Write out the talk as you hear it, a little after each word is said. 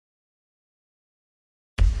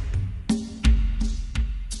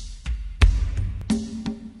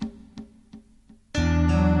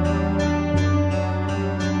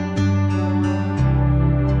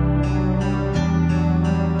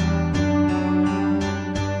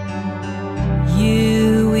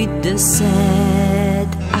the sad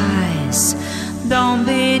eyes. Don't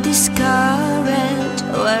be discouraged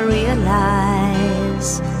or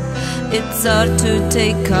realize it's hard to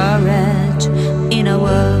take courage in a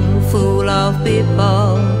world full of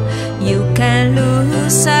people. You can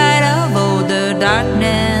lose sight of all the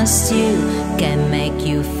darkness. You can make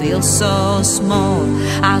you feel so small.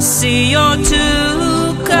 I see your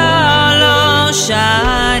two colors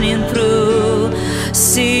shining through.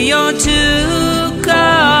 See your two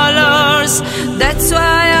colors. That's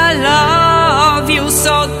why I love you.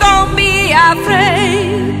 So don't be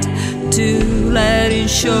afraid to let it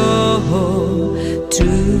show.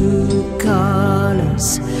 True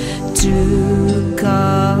colors, true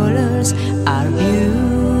colors are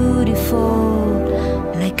beautiful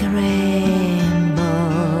like a rainbow.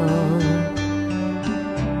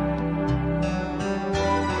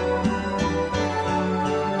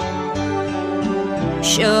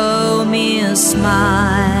 Show me a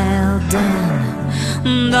smile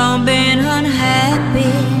then, don't be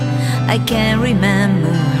unhappy. I can't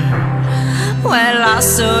remember well, I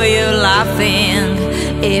saw you laughing.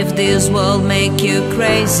 If this world make you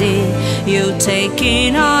crazy, you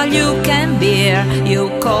taking all you can bear.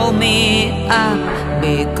 You call me up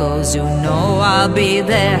because you know I'll be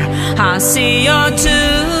there. I see your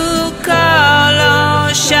two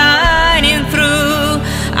colors shining through.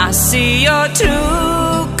 I see your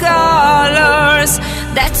true colors.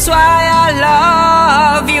 That's why I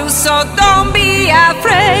love you. So don't be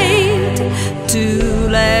afraid to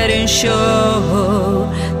let it show.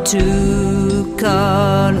 True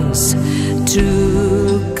colors,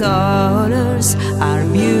 true colors are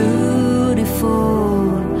beautiful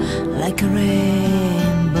like a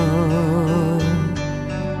rainbow.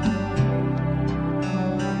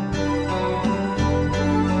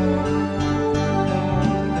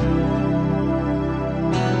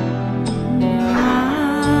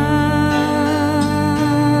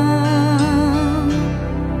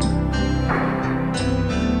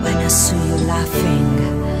 When I saw you laughing,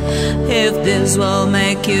 if this will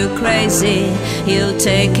make you crazy, you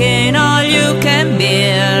taking all you can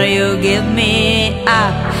bear. You give me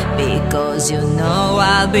up because you know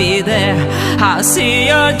I'll be there. I see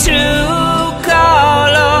your true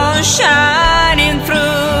colors shining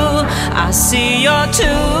through. I see your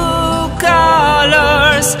true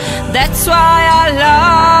colors. That's why I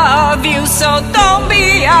love you. So don't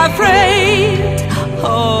be afraid.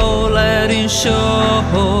 Oh, let it show.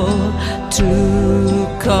 True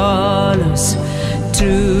colors,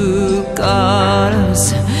 true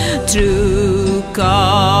colors, true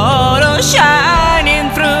colors shining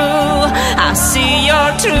through. I see your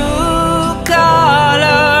true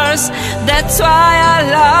colors. That's why I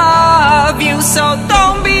love